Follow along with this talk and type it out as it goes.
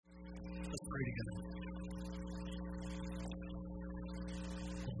pray together.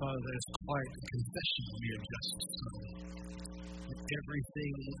 Father, that is quite a confession we have just done.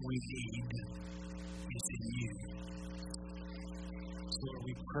 Everything we need is in you. So Lord,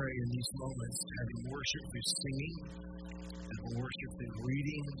 we pray in these moments, having worship through singing, having worship through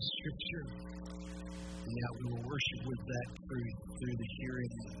reading Scripture, and now we will worship with that truth through the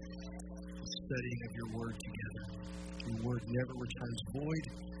hearing and studying of your word together. Your word never returns void,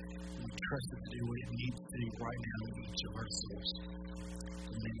 and we trust it to do what it needs to do right now in each of our souls.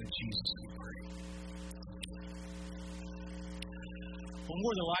 In the name of Jesus, we pray. Well,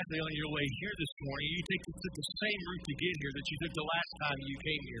 more than likely on your way here this morning, you took the same route to get here that you took the last time you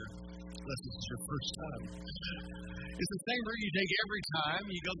came here, unless this is your first time. It's the same route you take every time.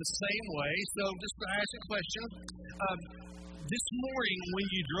 You go the same way. So just to ask a question, this morning when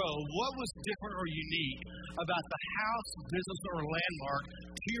you drove, what was different or unique about the house, business, or landmark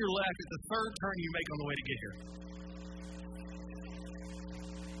to your left at the third turn you make on the way to get here?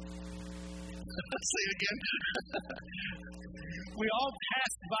 Say it again. We all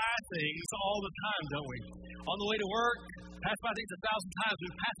pass by things all the time, don't we? On the way to work, pass by things 1,000 times. We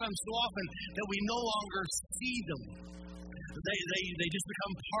pass by them so often that we no longer see them. They just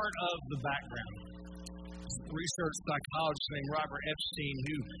become part of the background. Research psychologist named Robert Epstein,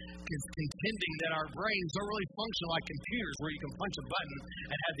 who is contending that our brains don't really function like computers where you can punch a button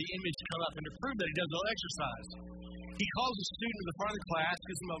and have the image come up, and to prove that he does no exercise. He calls a student in the front of the class,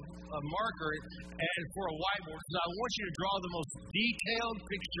 gives him a marker and for a whiteboard, says, I want you to draw the most detailed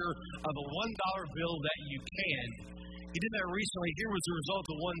picture of a $1 bill that you can. He did that recently. Here was the result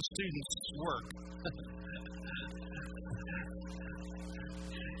of one student's work.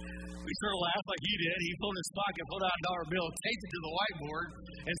 We sort of laughed like he did. He pulled in his pocket, pulled out a $1 bill, taped it to the whiteboard,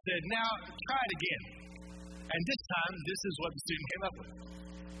 and said, now try it again. And this time, this is what the student came up with.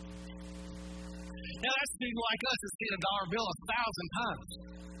 Now, that student like us has seen a $1 bill 1,000 times,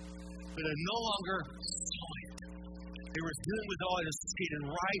 but it no longer saw it. They were dealing with all it, skating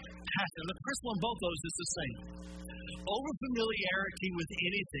right past it. And the principle in both those is the same. Overfamiliarity with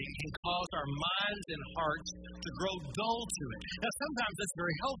anything can cause our minds and hearts to grow dull to it. Now, sometimes that's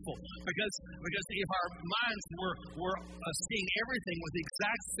very helpful because if our minds were seeing everything with the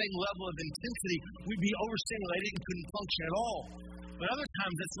exact same level of intensity, we'd be overstimulated and couldn't function at all. But other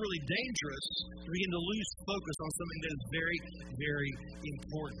times, that's really dangerous to begin to lose focus on something that is very, very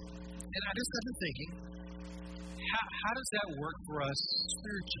important. And I just got to thinking, how does that work for us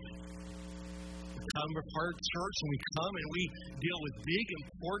spiritually? We come to part of church, and we come and we deal with big,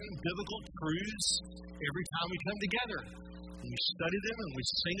 important, biblical truths every time we come together. And we study them, and we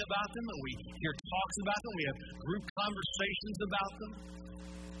sing about them, and we hear talks about them. We have group conversations about them.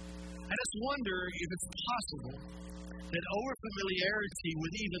 I just wonder if it's possible that overfamiliarity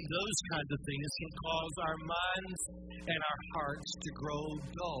with even those kinds of things can cause our minds and our hearts to grow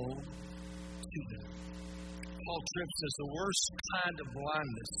dull to them. Paul Tripp says the worst kind of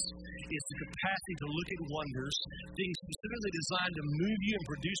blindness is the capacity to look at wonders, things specifically designed to move you and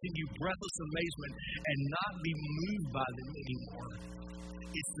produce in you breathless amazement and not be moved by them anymore.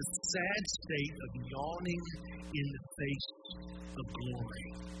 It's the sad state of yawning in the face of glory.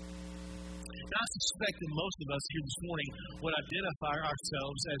 Now, I suspect that most of us here this morning would identify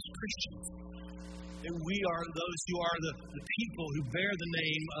ourselves as Christians. And we are those who are the people who bear the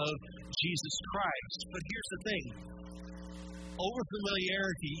name of Jesus Christ. But here's the thing.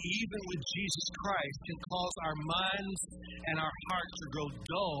 Overfamiliarity, even with Jesus Christ, can cause our minds and our hearts to grow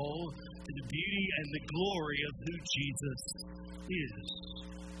dull to the beauty and the glory of who Jesus is.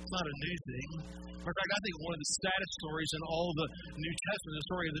 It's not a new thing. In fact, I think one of the saddest stories in all the New Testament is the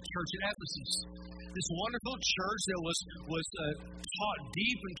story of the church at Ephesus. This wonderful church that was taught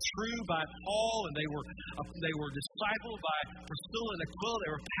deep and true by Paul, and they were discipled by Priscilla and Aquila.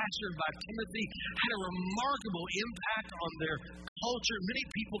 They were pastored by Timothy. Had a remarkable impact on their culture. Many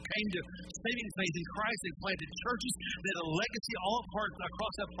people came to saving faith in Christ. They planted churches. They had a legacy all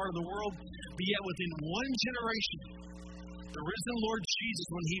across that part of the world. But yet, within one generation, the risen Lord Jesus,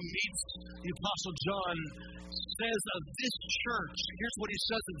 when he meets the Apostle John, says of this church, here's what he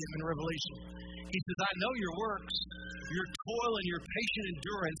says of them in Revelation. He says, I know your works, your toil and your patient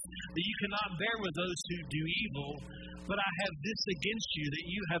endurance, that you cannot bear with those who do evil, but I have this against you, that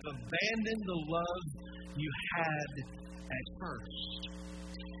you have abandoned the love you had at first.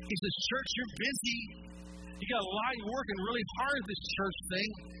 He says, church, you're busy. You got a lot, you're working really hard at this church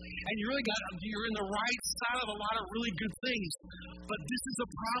thing. And you're in the right side of a lot of really good things. But this is a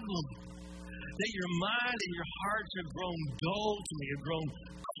problem. That your mind and your hearts have grown dull to me, have grown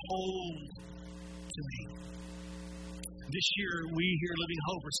cold to me. This year, we here at Living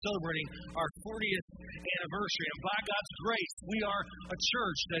Hope are celebrating our 40th anniversary. And by God's grace, we are a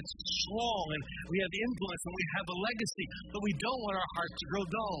church that's strong, and we have influence, and we have a legacy. But we don't want our hearts to grow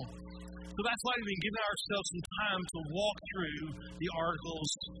dull. So that's why we've been giving ourselves some time to walk through the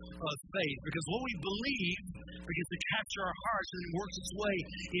articles of faith. Because what we believe begins to capture our hearts and it works its way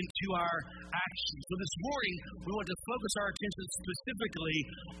into our actions. So this morning, we want to focus our attention specifically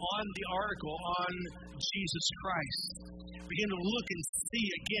on the article on Jesus Christ. Begin to look and see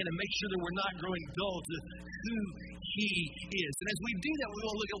again and make sure that we're not growing dull to who He is. And as we do that, we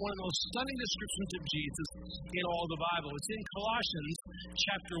will look at one of the most stunning descriptions of Jesus in all the Bible. It's in Colossians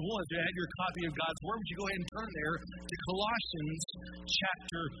chapter 1. If you have your copy of God's Word, would you go ahead and turn there to Colossians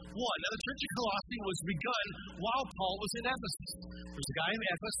chapter 1. Now, the church of Colossae was begun while Paul was in Ephesus. There's a guy in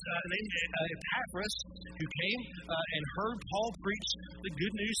Ephesus named Epaphras who came and heard Paul preach the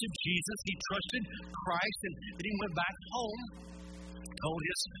good news of Jesus. He trusted Christ, and then he went back home, told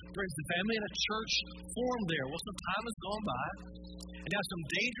his friends and family, and a church formed there. Well, some time has gone by, and now some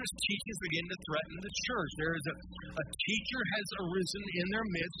dangerous teachings begin to threaten the church. There is a teacher has arisen in their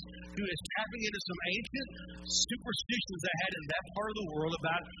midst who is tapping into some ancient superstitions they had in that part of the world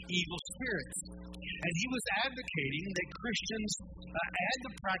about evil spirits. And he was advocating that Christians had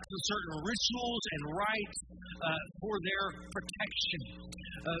to practice certain rituals and rites for their protection.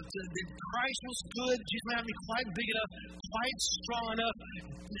 That Christ was good, Jesus might not be quite big enough, quite strong enough,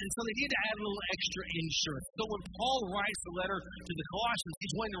 and so they need to add a little extra insurance. So when Paul writes the letter to the Colossians,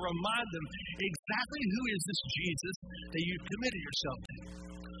 he's going to remind them exactly who is this Jesus that you've committed yourself to.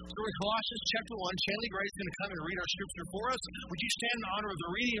 So in Colossians chapter 1, Chandler Gray is going to come and read our scripture for us. Would you stand in honor of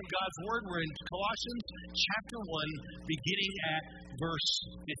the reading of God's Word? We're in Colossians chapter 1, beginning at verse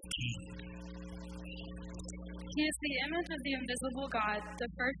 15. He is the image of the invisible God, the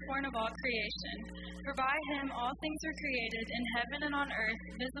firstborn of all creation. For by him all things are created, in heaven and on earth,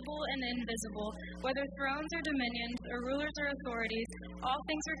 visible and invisible, whether thrones or dominions, or rulers or authorities, all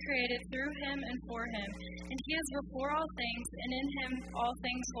things are created through him and for him. And he is before all things, and in him all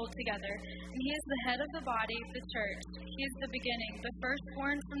things hold together. And he is the head of the body, the church. He is the beginning, the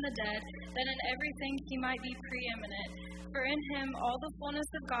firstborn from the dead, that in everything he might be preeminent. For in him all the fullness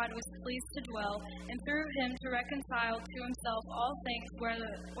of God was pleased to dwell, and through him to reconcile to himself all things,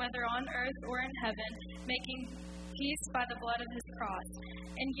 whether on earth or in heaven, making peace by the blood of his cross.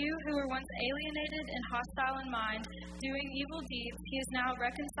 And you who were once alienated and hostile in mind, doing evil deeds, he is now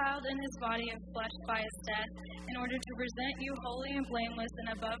reconciled in his body of flesh by his death, in order to present you holy and blameless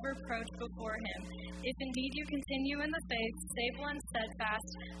and above reproach before him. If indeed you continue in the faith, stable and steadfast,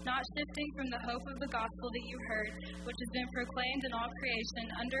 not shifting from the hope of the gospel that you heard, which has been proclaimed in all creation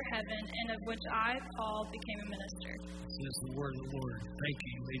under heaven, and of which I, Paul, became a minister. This is the word of the Lord. Thank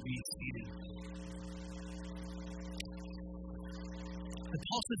you. You may be seated. And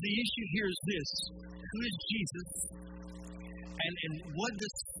Paul said the issue here is this: who is Jesus, and what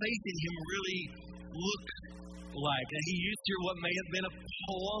does faith in him really look like? And he used here what may have been a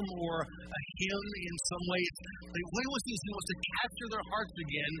poem or a hymn in some ways. But what he wants to do is he wants to capture their hearts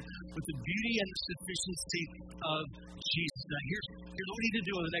again with the beauty and the sufficiency of Jesus. Now here's what we need to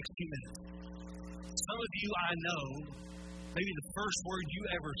do in the next few minutes. Some of you I know, maybe the first word you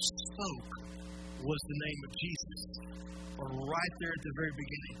ever spoke was the name of Jesus. Or right there at the very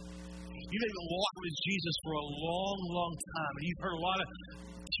beginning. You've been walking with Jesus for a long, long time. And you've heard a lot of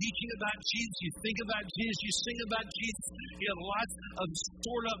teaching about Jesus. You think about Jesus. You sing about Jesus. You have lots of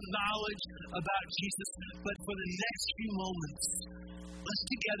stored up knowledge about Jesus. But for the next few moments, let's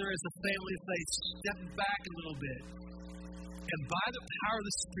together as a family of faith step back a little bit. And by the power of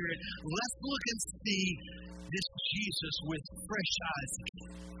the Spirit, let's look and see this Jesus with fresh eyes.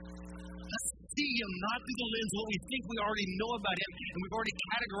 Let's see him not through the lens of what we think we already know about him and we've already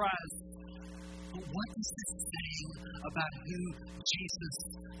categorized. But what does this say about who Jesus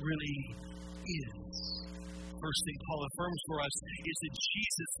really is? First thing Paul affirms for us is that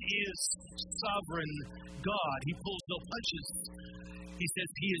Jesus is sovereign God. He pulls no punches. He says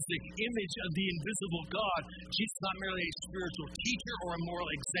he is the image of the invisible God. Jesus is not merely a spiritual teacher or a moral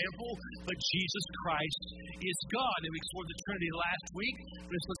example, but Jesus Christ is God. And we explored the Trinity last week,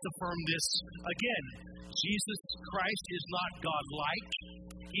 but let's affirm this again. Jesus Christ is not God-like.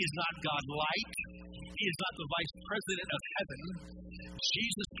 He is not God-like. He is not the vice president of heaven.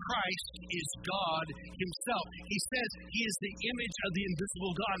 Jesus Christ is God himself. He says he is the image of the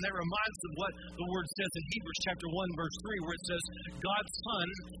invisible God. And that reminds us of what the word says in Hebrews chapter 1, verse 3, where it says, God's Son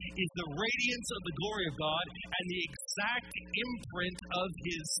is the radiance of the glory of God and the exact imprint of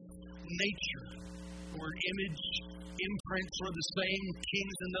his nature. The word image imprints were the same.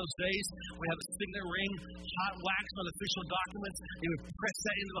 Kings in those days would have a signet ring, hot wax on official documents. They would press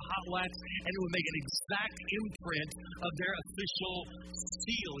that into the hot wax, and it would make an exact imprint of their official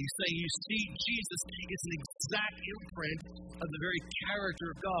seal. He's saying, you see, Jesus is an exact imprint of the very character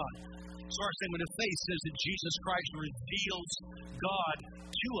of God. So our statement of faith says that Jesus Christ reveals God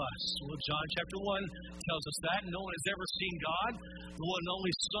to us. Well, John chapter 1 tells us that. No one has ever seen God. The one and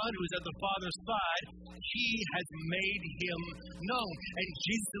only Son who is at the Father's side, He has made Him known. And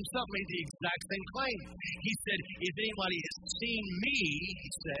Jesus Himself made the exact same claim. He said, if anybody has seen me, He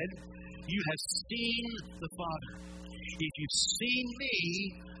said, you have seen the Father. If you've seen me,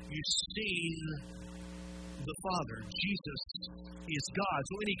 you've seen the Father. Jesus is God.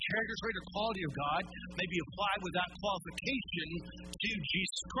 So any character trait or quality of God may be applied without qualification to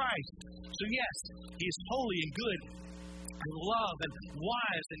Jesus Christ. So yes, He is holy and good and love and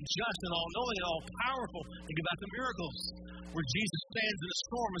wise and just and all-knowing and all-powerful. Think about the miracles where Jesus stands in a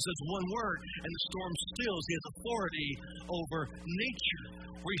storm and says one word and the storm stills. He has authority over nature.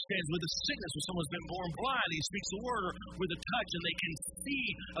 Where He stands with a sickness, when someone's been born blind, He speaks a word or with a touch and they can see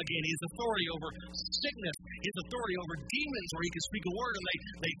again. He has authority over sickness. He has authority over demons, where He can speak a word and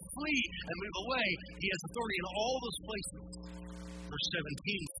they flee and move away. He has authority in all those places. Verse 17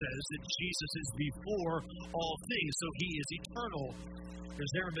 says that Jesus is before all things, so He is eternal.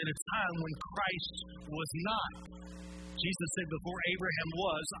 There's never been a time when Christ was not. Jesus said, before Abraham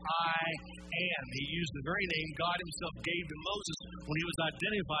was, I am. He used the very name God Himself gave to Moses when He was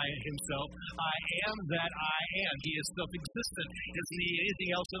identifying Himself. I am that I am. He is self-existent. He doesn't need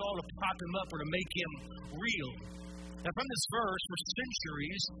anything else at all to prop Him up or to make Him real. Now, from this verse, for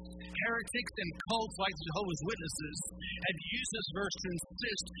centuries, heretics and cults like Jehovah's Witnesses had used this verse to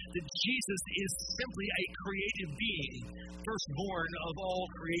insist that Jesus is simply a creative being, firstborn of all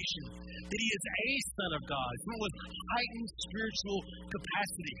creation, that He is a Son of God, someone with heightened spiritual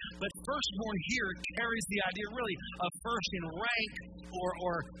capacity. But firstborn here carries the idea really of first in rank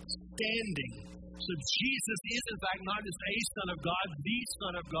or standing. So Jesus is, in fact, not just a Son of God, the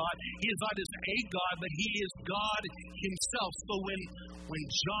Son of God. He is not just a God, but He is God Himself. So when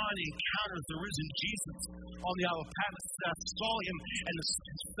John encounters the risen Jesus on the Isle of Patmos, saw Him and His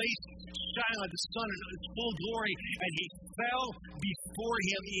face shining like the sun in its full glory, and he fell before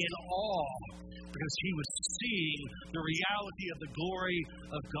Him in awe, because he was seeing the reality of the glory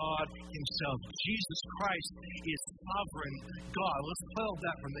of God Himself. Jesus Christ is sovereign God. Let's play off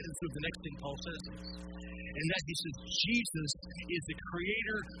that for a minute and see what the next thing Paul says. And that he says Jesus is the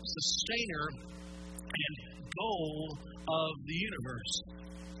creator, sustainer, and goal of the universe.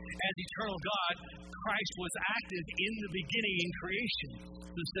 As eternal God, Christ was active in the beginning in creation.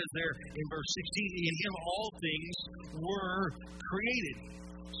 It says there in verse 16, in Him all things were created.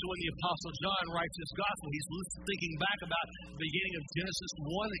 So when the Apostle John writes this gospel, he's thinking back about the beginning of Genesis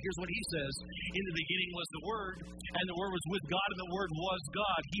 1. And here's what he says. In the beginning was the Word, and the Word was with God, and the Word was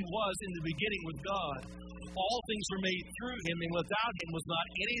God. He was in the beginning with God. All things were made through Him, and without Him was not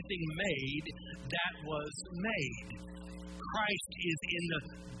anything made that was made. Christ is in the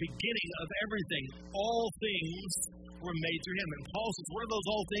beginning of everything. All things were made through Him. And Paul says, what are those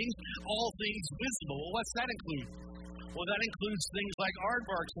all things? All things visible. Well, what's that include? Well, that includes things like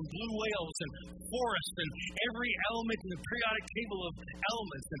aardvarks and blue whales and forests and every element in the periodic table of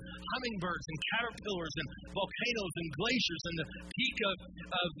elements and hummingbirds and caterpillars and volcanoes and glaciers and the peak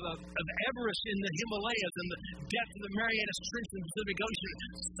of Everest in the Himalayas and the depth of the Marianas Trench in the Pacific Ocean,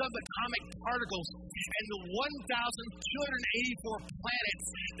 subatomic particles, and the 1,284 planets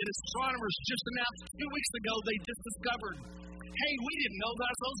that astronomers just announced 2 weeks ago they just discovered. Hey, we didn't know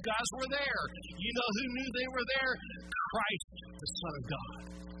that those guys were there. You know who knew they were there? Christ, the Son of God.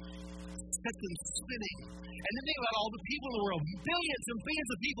 Set them spinning. And then think about all the people in the world. Billions and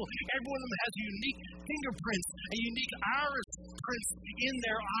billions of people. Every one of them has unique fingerprints and unique iris prints in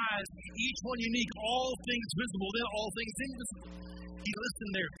their eyes. Each one unique. All things visible, then all things invisible. He lists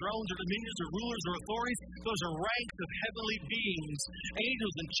in there thrones or dominions or rulers or authorities. Those are ranks of heavenly beings,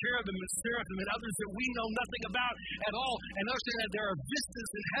 angels and cherubim and seraphim and others that we know nothing about at all. And understand that there are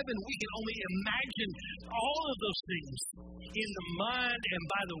vistas in heaven. We can only imagine all of those things in the mind and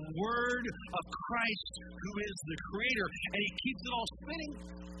by the word of Christ, who is the Creator. And He keeps it all spinning.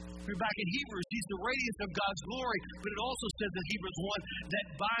 We're back in Hebrews. He's the radiance of God's glory. But it also says in Hebrews 1 that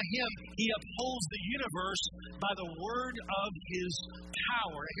by Him He upholds the universe by the word of His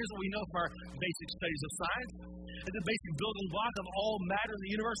power. And here's what we know from our basic studies of science. is the basic building block of all matter in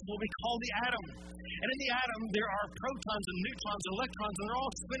the universe, what we call the atom. And in the atom, there are protons and neutrons and electrons, and they're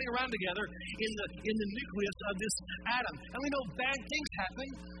all spinning around together in the nucleus of this atom. And we know bad things happen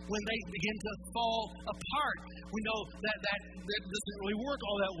when they begin to fall apart. We know that doesn't really work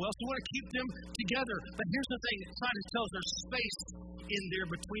all that well, so we want to keep them together. But here's the thing, scientists tell us there's space in there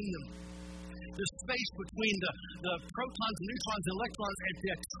between them. There's space between the protons and neutrons and electrons at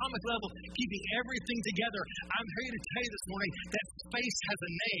the atomic level, keeping everything together. I'm here to tell you this morning that space has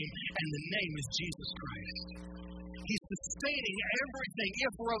a name, and the name is Jesus Christ. He's sustaining everything.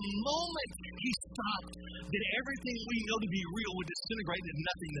 If for a moment He stopped, then everything we know to be real would disintegrate into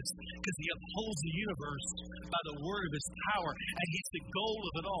nothingness, because He upholds the universe by the word of His power, and He's the goal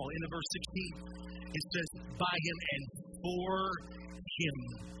of it all. In verse 16, it says, by Him and for Him.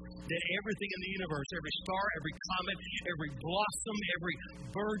 That everything in the universe, every star, every comet, every blossom, every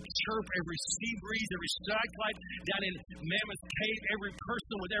bird chirp, every sea breeze, every stalactite down in Mammoth Cave, every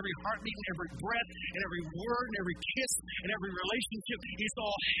person with every heartbeat and every breath and every word and every kiss and every relationship is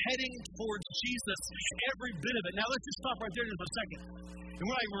all heading towards Jesus. Every bit of it. Now let's just stop right there just a second. And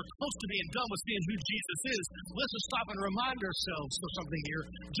we're close to being done with seeing who Jesus is. Let's just stop and remind ourselves of something here.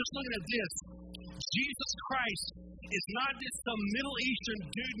 Just looking at this. Jesus Christ is not just some Middle Eastern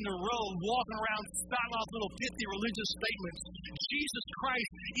dude in a robe walking around spouting off little pithy religious statements. Jesus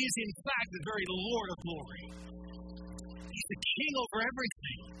Christ is in fact the very Lord of glory. He's the King over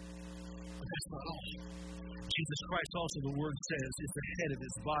everything. But that's not all. Jesus Christ also, the Word says, is the head of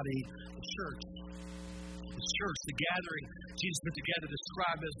His body, the church. The church, the gathering Jesus put together,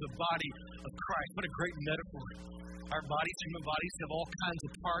 described as the body of Christ. What a great metaphor. Our bodies, human bodies, have all kinds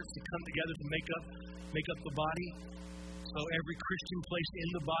of parts that come together to make up the body. So every Christian placed in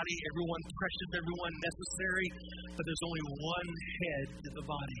the body, everyone precious, everyone necessary, but there's only one head to the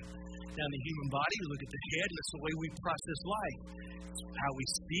body. Now in the human body, we look at the head, and that's the way we process life. It's how we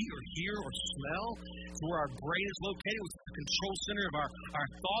see or hear or smell. It's where our brain is located, which is the control center of our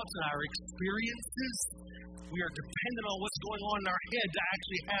thoughts and our experiences. We are dependent on what's going on in our head to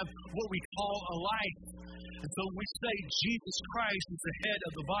actually have what we call a life. And so when we say Jesus Christ is the head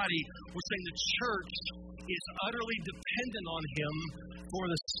of the body, we're saying the church is utterly dependent on Him for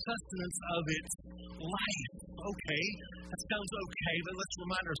the sustenance of its life. Okay, that sounds okay, but let's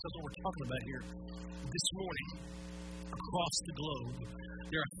remind ourselves what we're talking about here. This morning, across the globe,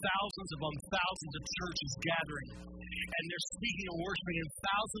 there are thousands upon thousands of churches gathering, and they're speaking and worshiping in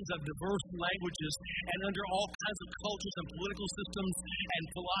thousands of diverse languages and under all kinds of cultures and political systems and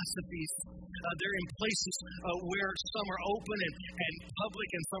philosophies. They're in places where some are open and public,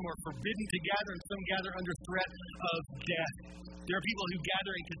 and some are forbidden to gather, and some gather under threat of death. There are people who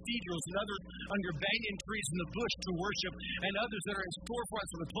gather in cathedrals, and others under banyan trees in the bush to worship, and others that are in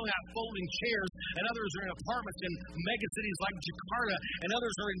storefronts and are pulling out folding chairs, and others are in apartments in megacities like Jakarta, and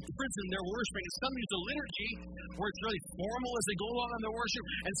others are in prison, they're worshiping. And some use a liturgy where it's really formal as they go along on their worship,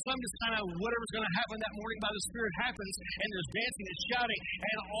 and some just kind of whatever's going to happen that morning by the Spirit happens, and there's dancing and shouting.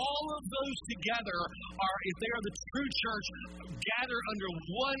 And all of those together are, if they are the true church, gather under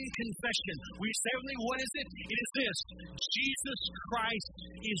one confession. We say, what is it? It is this: Jesus Christ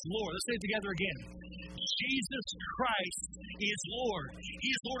is Lord. Let's say it together again. Jesus Christ is Lord. He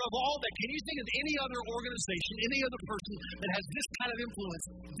is Lord of all that. Can you think of any other organization, any other person that has this kind of influence,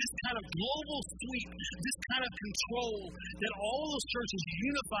 this kind of global sweep, this kind of control, that all those churches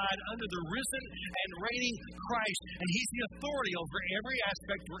unified under the risen and reigning Christ, and He's the authority over every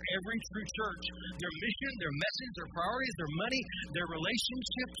aspect for every true church. Their mission, their message, their priorities, their money, their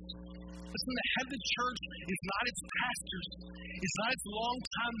relationships. Listen, the head of the church is not its pastors, it's not its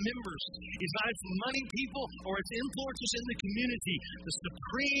longtime members, it's not its money people or its influencers in the community. The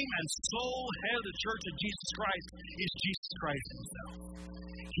supreme and sole head of the church of Jesus Christ is Jesus Christ Himself.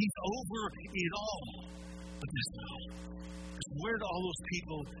 He's over it all. But that's not all. Because where do all those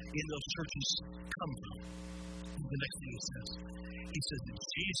people in those churches come from? The next thing he says that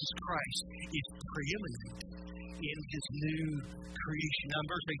Jesus Christ is preeminent in His new creation. Now in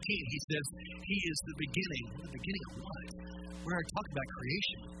verse 18 he says He is the beginning. The beginning of what? We're going to talk about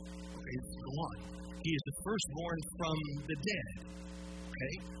creation. Okay, go on. He is the firstborn from the dead.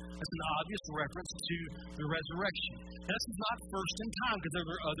 Okay? That's an obvious reference to the resurrection. Now, this is not first in time, because there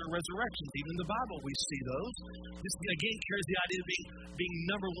are other resurrections. Even in the Bible we see those. This again carries the idea of being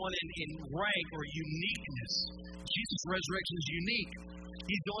number one in rank or uniqueness. Jesus' resurrection is unique.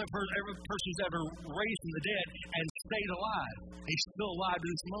 He's the only person who's ever raised from the dead and stayed alive. He's still alive to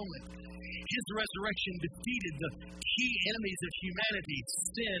this moment. His resurrection defeated the key enemies of humanity,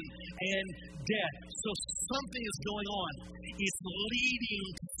 sin and death. So something is going on. It's leading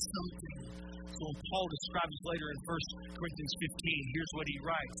to something. So gospel, and Paul describes it later in 1 Corinthians 15. Here's what he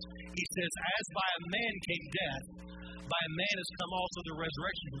writes. He says, as by a man came death, by a man has come also the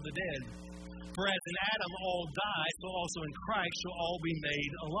resurrection from the dead. For as in Adam all die, so also in Christ shall all be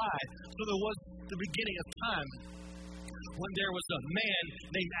made alive. So there was the beginning of time when there was a man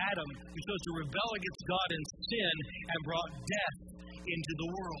named Adam who chose to rebel against God and sin and brought death into the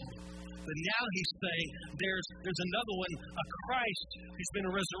world. But now he's saying there's another one, a Christ who's been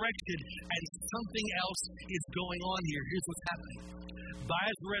resurrected, and something else is going on here. Here's what's happening. By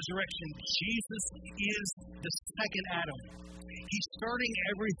his resurrection, Jesus is the second Adam. He's starting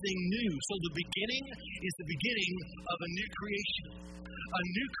everything new. So the beginning is the beginning of a new creation. A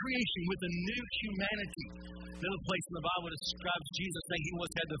new creation with a new humanity. Another place in the Bible describes Jesus saying he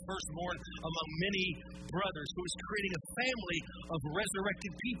once had the firstborn among many brothers. So he's creating a family of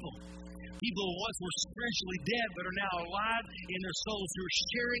resurrected people. People who once were spiritually dead but are now alive in their souls, who are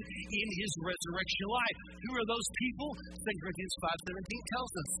sharing in his resurrection life. Who are those people? 2 Corinthians 5:17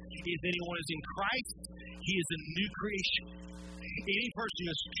 tells us, if anyone is in Christ, he is a new creation. Any person who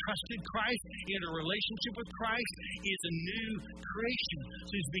has trusted Christ, in a relationship with Christ, is a new creation.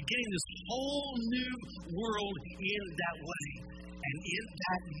 So he's beginning this whole new world in that way. And in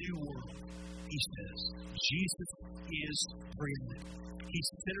that new world, he says, Jesus is preeminent. He's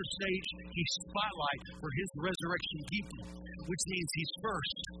center stage, he's spotlight for his resurrection people, which means he's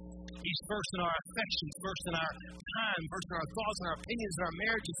first. He's first in our affections, first in our time, first in our thoughts and our opinions and our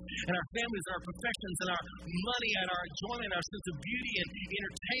marriages and our families and our professions and our money and our enjoyment and our sense of beauty and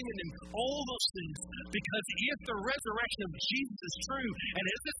entertainment and all those things. Because if the resurrection of Jesus is true and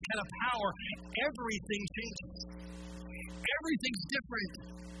has this kind of power, everything changes. Everything's different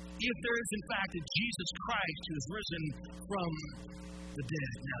if there is in fact a Jesus Christ who is risen from the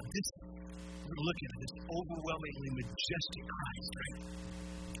dead. Now we're looking at this overwhelmingly majestic Christ, right?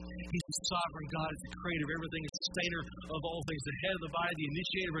 He's the sovereign God, he's the creator of everything, the sustainer of all things, the head of the body, the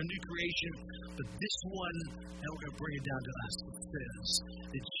initiator of a new creation. But this one, and we're going to bring it down to us, it says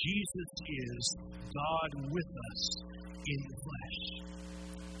that Jesus is God with us in the flesh.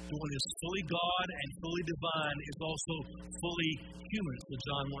 The one who is fully God and fully divine is also fully human. So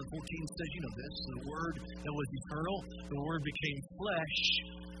John 1:14 says, you know this, the Word that was eternal, the Word became flesh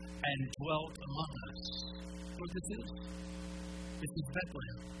and dwelt among us. What this is? This is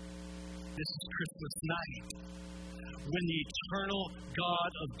Bethlehem. This is Christmas night, when the eternal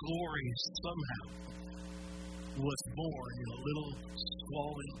God of glory somehow was born in a little,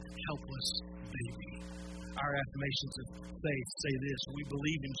 squalling, helpless baby. Our affirmations of faith say this: we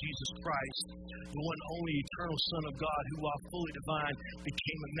believe in Jesus Christ, the one only eternal Son of God, who while fully divine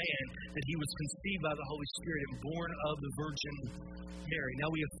became a man, that he was conceived by the Holy Spirit and born of the Virgin Mary.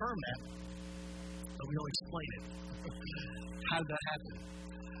 Now we affirm that, but we don't explain it. How did that happen?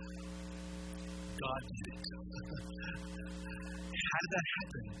 God did it. How did that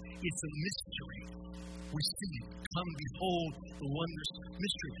happen? It's a mystery. We see it. Come behold the wondrous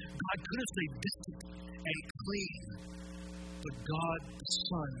mystery. God could have stayed distant and clean, but God the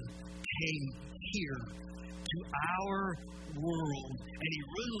Son came here to our world, and he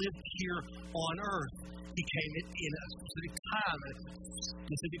really lived here on earth. He came in a specific time, a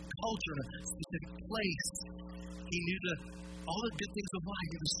specific culture, a specific place. He knew all the good things of life,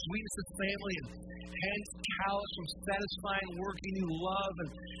 the sweetness of family, and hands calloused from satisfying work. He knew love and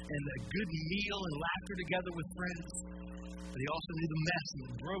a good meal and laughter together with friends. But he also knew the mess and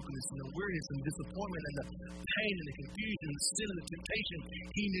the brokenness and the weariness and the disappointment and the pain and the confusion and the sin and the temptation.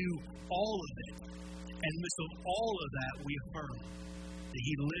 He knew all of it. And in the midst of all of that, we affirm that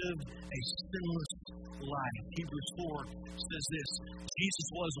he lived a sinless life. Hebrews 4 says this: Jesus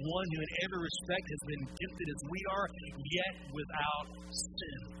was one who in every respect has been tempted as we are, yet without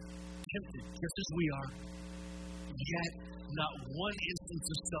sin. Tempted just as we are, yet not one instance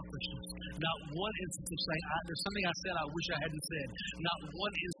of selfishness, not one instance of saying, there's something I said I wish I hadn't said, not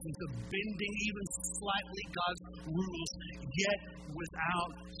one instance of bending even slightly God's rules, yet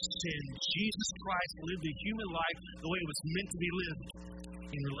without sin. Jesus Christ lived a human life the way it was meant to be lived,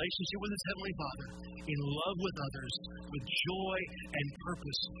 in relationship with his Heavenly Father, in love with others, with joy and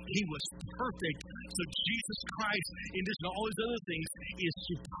purpose. He was perfect. So Jesus Christ, in addition to all these other things, is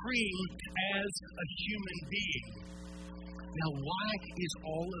supreme as a human being. Now, why is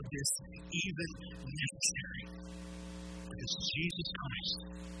all of this even necessary? Because Jesus Christ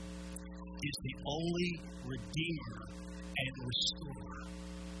is the only Redeemer and Restorer.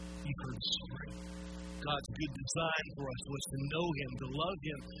 You've heard the story. God's good design for us was to know him, to love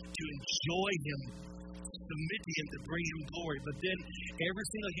him, to enjoy him submit to Him to bring Him glory. But then every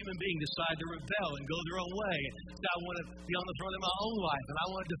single human being decides to rebel and go their own way. So I want to be on the throne of my own life, and I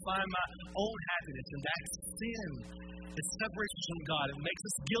want to define my own happiness, and that's sin. It separates us from God. It makes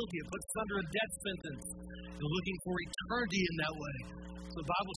us guilty. It puts us under a death sentence. We're looking for eternity in that way. So the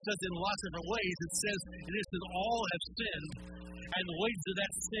Bible says in lots of different ways, it says all have sinned, and the wages of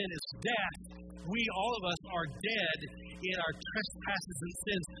that sin is death. We, all of us, are dead in our trespasses and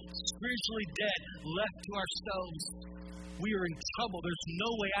sins, spiritually dead, left to ourselves. We are in trouble. There's no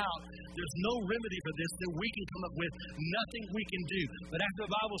way out. There's no remedy for this that we can come up with. Nothing we can do. But after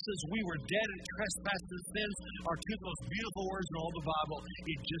the Bible says we were dead in trespasses and sins, are two of the most beautiful words in all the Bible.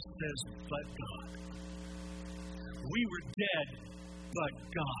 It just says, but God. We were dead, but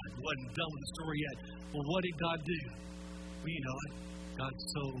God. Wasn't done with the story yet. Well, what did God do? Well, you know it. God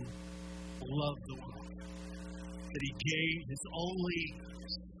so loved the world that He gave His only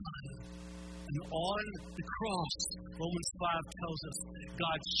Son. And on the cross, Romans 5 tells us,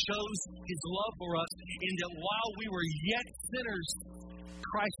 God shows His love for us in that while we were yet sinners,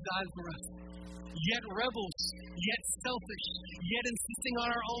 Christ died for us. Yet rebels, yet selfish, yet insisting on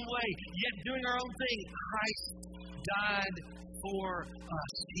our own way, yet doing our own thing, Christ died for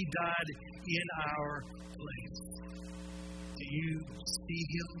us. He died in our place. Do you see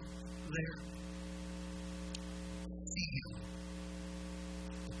Him there? See Him.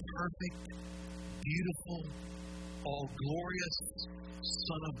 The perfect, beautiful, all-glorious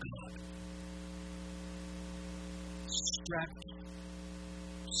Son of God. Strapped,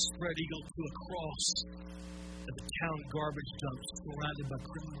 spread eagle to a cross at the town garbage dump, surrounded by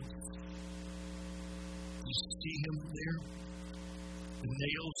criminals. You see Him there? The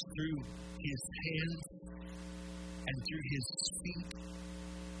nails through His hands and through His feet.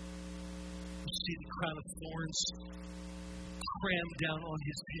 You see the crown of thorns crammed down on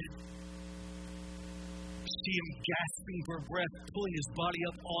His head. You see Him gasping for breath, pulling His body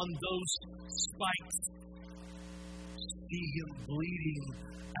up on those spikes. You see Him bleeding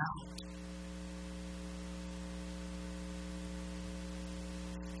out.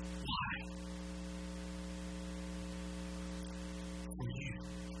 Why? For you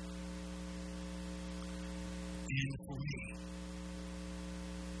and for me.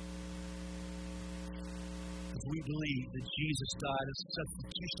 If we believe that Jesus died a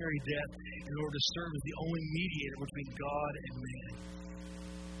substitutionary death in order to serve as the only mediator between God and man,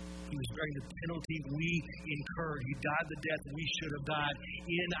 He was bearing the penalty we incurred. He died the death we should have died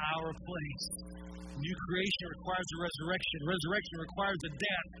in our place. New creation requires a resurrection. Resurrection requires a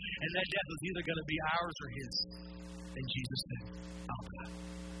death, and that death was either going to be ours or His. And Jesus said, I'll die.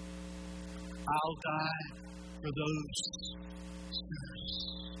 I'll die for those sinners.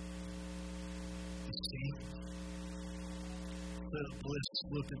 You see? Little Bliss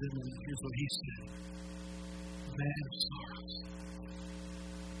looked at him, and here's what he said. Man of sorrows.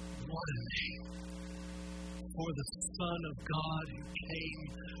 What a name for the Son of God who came,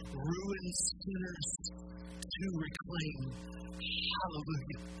 ruined sinners to reclaim.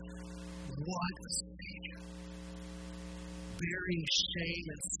 Hallelujah. What a Savior. Bearing shame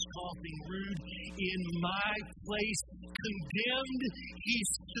and scoffing rude in my place, condemned He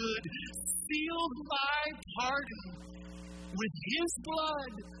stood, sealed my pardon with His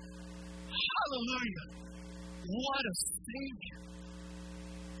blood. Hallelujah. What a Savior.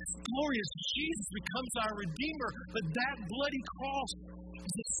 Glorious Jesus becomes our Redeemer, but that bloody cross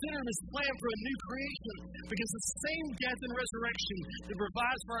is the center of His plan for a new creation, because the same death and resurrection that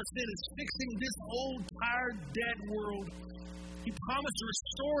provides for our sin is fixing this old, tired, dead world. He promised to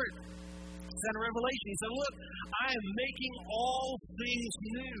restore it. He said in Revelation, He said, look, I am making all things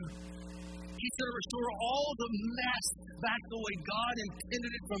new. He's going to restore all the mess back the way God intended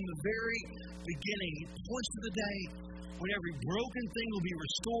it from the very beginning. He points to the day when every broken thing will be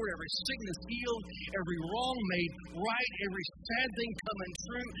restored, every sickness healed, every wrong made right, every sad thing coming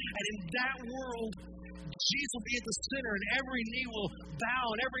true. And in that world, Jesus will be at the center, and every knee will bow,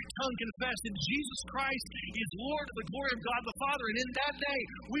 and every tongue confess that Jesus Christ is Lord of the glory of God the Father. And in that day,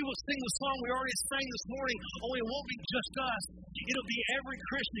 we will sing the song we already sang this morning, only it won't be just us. It'll be every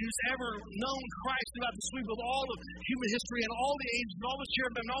Christian who's ever known Christ throughout the sweep of all of human history, and all the ages, and all the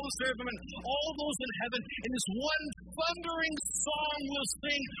cherubim, and all the seraphim, and all those in heaven. And this one thundering song will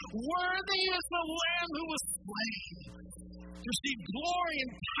sing, worthy is the Lamb who was slain to receive glory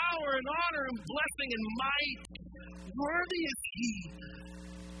and power and honor and blessing and might. Worthy is He.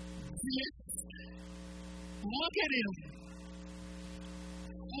 Yes. Look at Him.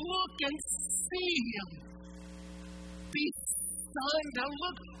 Look and see Him. Be stunned. Now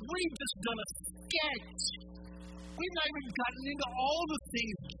look, we've just done a sketch. we've not even gotten into all the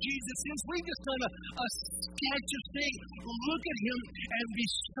things Jesus is. We've just done a sketch of things. Look at him and be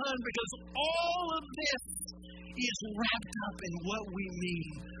stunned, because all of this is wrapped up in what we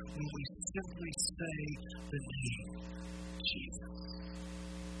mean when we simply say the name Jesus.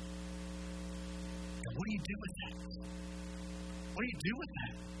 And what do you do with that? What do you do with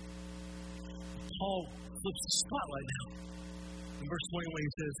that? Paul flips the spotlight now. In verse 21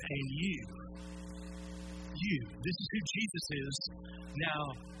 he says, and you, this is who Jesus is. Now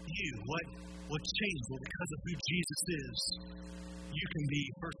you, what changed? Well, because of who Jesus is, you can be,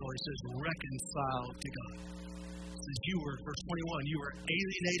 first of all, he says, reconciled to God. He says you were, verse 21, you were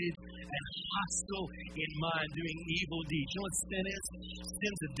alienated and hostile in mind, doing evil deeds. You know what sin is?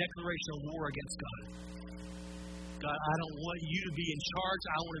 Sin's a declaration of war against God. God, I don't want you to be in charge.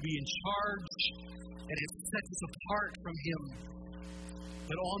 I want to be in charge. And it sets us apart from him.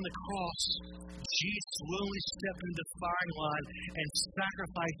 But on the cross, Jesus willingly stepped into the firing line and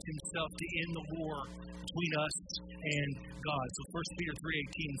sacrificed himself to end the war between us and God. So 1 Peter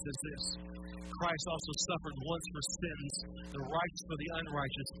 3:18 says this, Christ also suffered once for sins, the righteous for the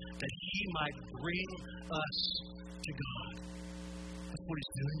unrighteous, that he might bring us to God. That's what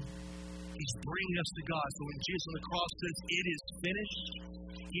he's doing. He's bringing us to God. So when Jesus on the cross says, it is finished,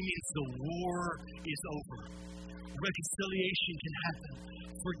 he means the war is over. Reconciliation can happen.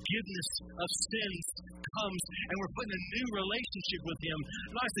 Forgiveness of sins comes, and we're put in a new relationship with him.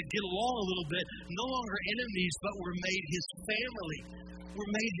 Not to get along a little bit, no longer enemies, but we're made his family.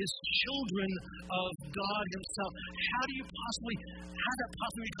 We're made his children of God himself. How does that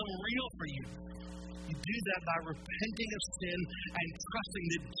possibly become real for you? You do that by repenting of sin and trusting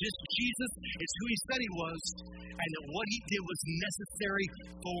that just Jesus is who he said he was, and that what he did was necessary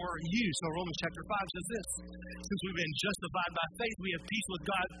for you. So Romans chapter 5 says this, since we've been justified by faith, we have peace with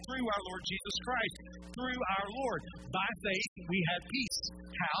God through our Lord Jesus Christ. Through our Lord. By faith, we have peace.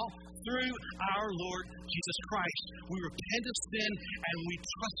 How? Through our Lord Jesus Christ. We repent of sin and we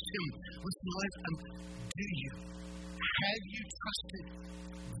trust him. Listen, do you? Have you trusted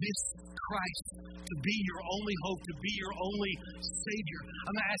this Christ to be your only hope, to be your only Savior?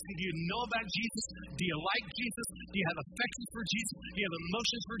 I'm not asking, do you know about Jesus? Do you like Jesus? Do you have affections for Jesus? Do you have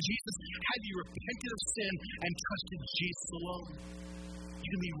emotions for Jesus? Have you repented of sin and trusted Jesus alone? You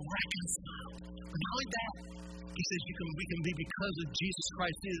can be reconciled. But not only that, he says we can be, because of Jesus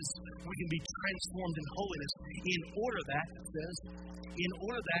Christ we can be transformed in holiness. In order that,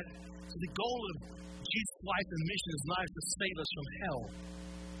 so the goal of Jesus' life and mission is not to save us from hell.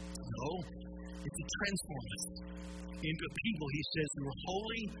 No, it's to transform us into a people, he says, who are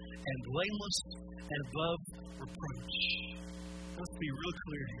holy and blameless and above reproach. Let's be real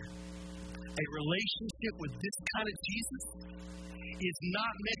clear here. A relationship with this kind of Jesus is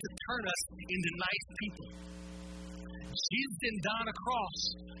not meant to turn us into nice people. Jesus didn't die on a cross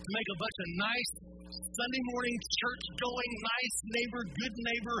to make a bunch of nice Sunday morning church going, nice neighbor, good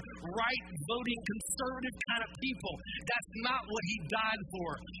neighbor, right voting, conservative kind of people. That's not what he died for.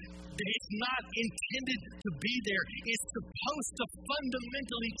 It's not intended to be there. It's supposed to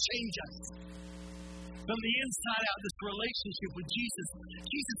fundamentally change us. From the inside out, this relationship with Jesus,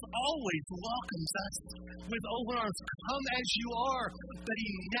 Jesus always welcomes us with open arms. Come as you are, but he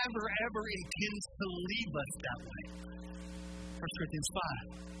never, ever intends to leave us that way. 1 Corinthians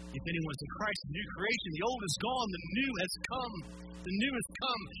 5. If anyone's in Christ, a new creation, the old is gone, the new has come. The new has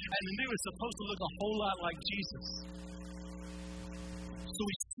come, and the new is supposed to look a whole lot like Jesus. So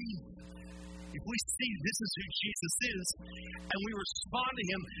we see, if we see this is who Jesus is, and we respond to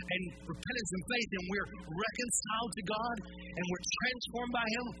him in repentance and faith, and we're reconciled to God, and we're transformed by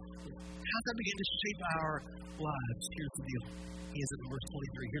him, how does that begin to shape our lives? Here's the deal. He is in verse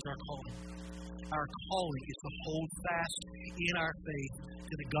 23. Here's our calling. Our calling is to hold fast in our faith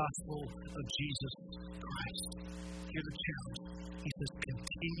to the gospel of Jesus Christ. Here's the challenge. He says,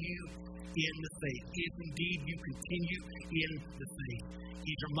 continue in the faith. If indeed you continue in the faith.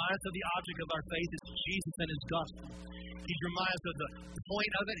 He reminds us of the object of our faith is Jesus and his gospel. He reminds us of the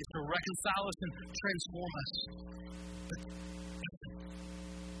point of it is to reconcile us and transform us. But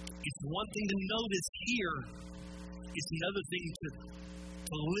it's one thing to know this here. It's another thing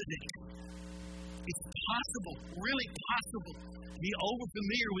to live it. It's possible, really possible, to be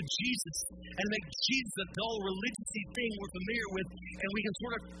over-familiar with Jesus and make Jesus a dull, religious-y thing we're familiar with, and we can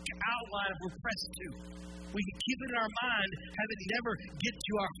sort of outline if we're pressed to. We can keep it in our mind, have it never get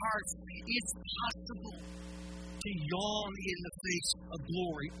to our hearts. It's possible to yawn in the face of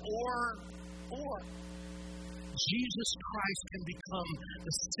glory, or Jesus Christ can become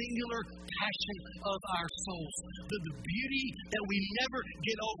the singular passion of our souls. The beauty that we never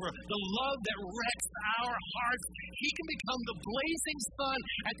get over, the love that wrecks our hearts. He can become the blazing sun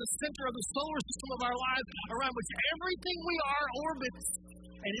at the center of the solar system of our lives, around which everything we are orbits,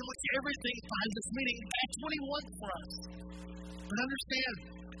 and in which everything finds its meaning. That's what He wants for us. But understand,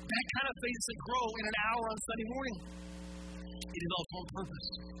 that kind of faith doesn't grow in an hour on Sunday morning. It is also on purpose,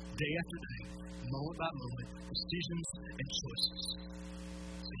 day after day, moment by moment, decisions and choices.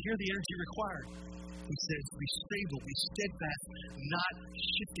 So here the energy required. He says, be stable, be steadfast, not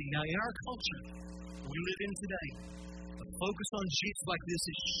shifting. Now, in our culture we live in today, a focus on Jesus like this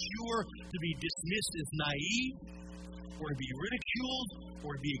is sure to be dismissed as naive, or to be ridiculed,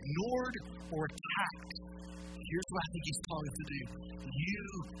 or to be ignored, or attacked. Here's what I think He's calling us to do. You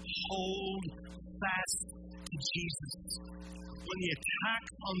hold fast to Jesus. When the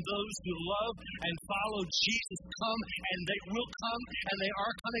attacks on those who love and follow Jesus come, and they will come, and they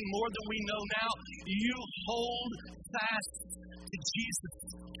are coming more than we know now, you hold fast to Jesus.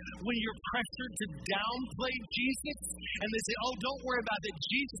 When you're pressured to downplay Jesus, and they say, oh, don't worry about that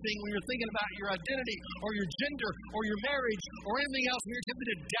Jesus thing when you're thinking about your identity, or your gender, or your marriage, or anything else, when you're tempted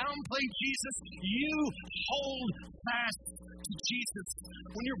to downplay Jesus, you hold fast to Jesus.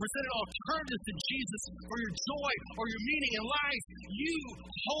 When you're presented alternatives to Jesus for your joy or your meaning in life, you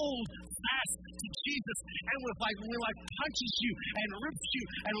hold fast to Jesus. And when life punches you and rips you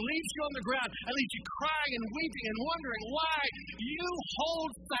and leaves you on the ground and leaves you crying and weeping and wondering why, you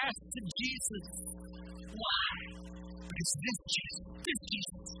hold fast to Jesus. Why? Because this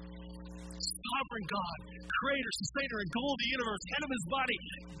Jesus, sovereign God, creator, sustainer, and goal of the universe, head of His body,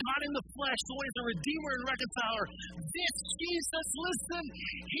 God in the flesh, the one who is a redeemer and reconciler. This Jesus, listen,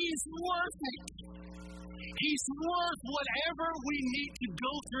 He's worth it. He's worth whatever we need to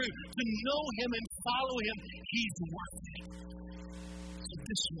go through to know Him and follow Him. He's worth it. So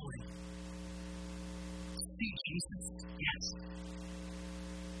this morning, see Jesus? Yes.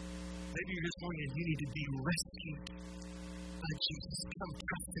 Maybe you're this morning and you need to be rescued by Jesus. Come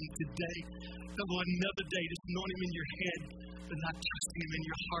trust Him today. Don't go another day just knowing Him in your head, but not trusting Him in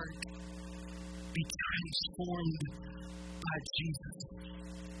your heart. Be transformed by Jesus.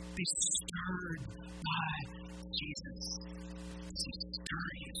 Be stirred by Jesus. He stir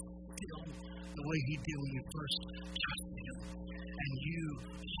you still the way He did when you first trusted Him. And you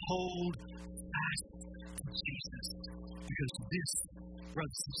hold fast to Jesus. Because this,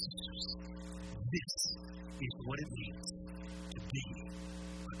 brothers and sisters, this is what it means to be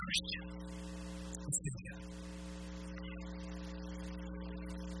a Christian. Let's do that.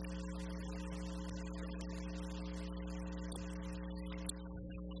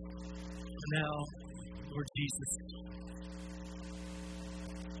 Now, Lord Jesus,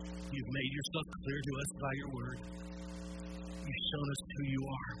 You've made Yourself clear to us by Your word. You've shown us who You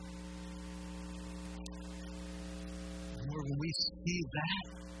are. Lord, when we see that,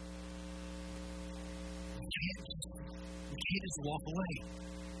 we can't just walk away.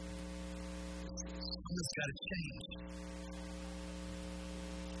 Something's got to change.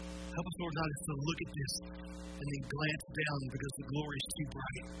 Help us, Lord, not just to look at this and then glance down because the glory is too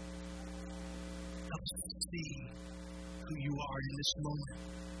bright. Help us to see who You are in this moment,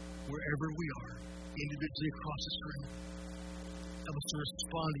 wherever we are, individually across this room. Help us to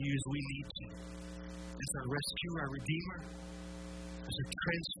respond to You as we need to. As our rescuer, our redeemer, as our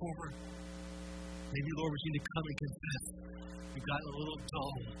transformer. Maybe, Lord, we need to come and confess we've gotten a little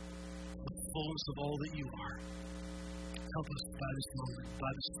dull with the fullness of all that You are. Help us by this moment,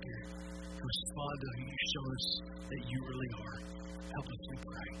 by the Spirit, to respond to who You show us that You really are. Help us, we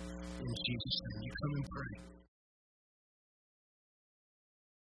pray. In Jesus' name, You come and pray.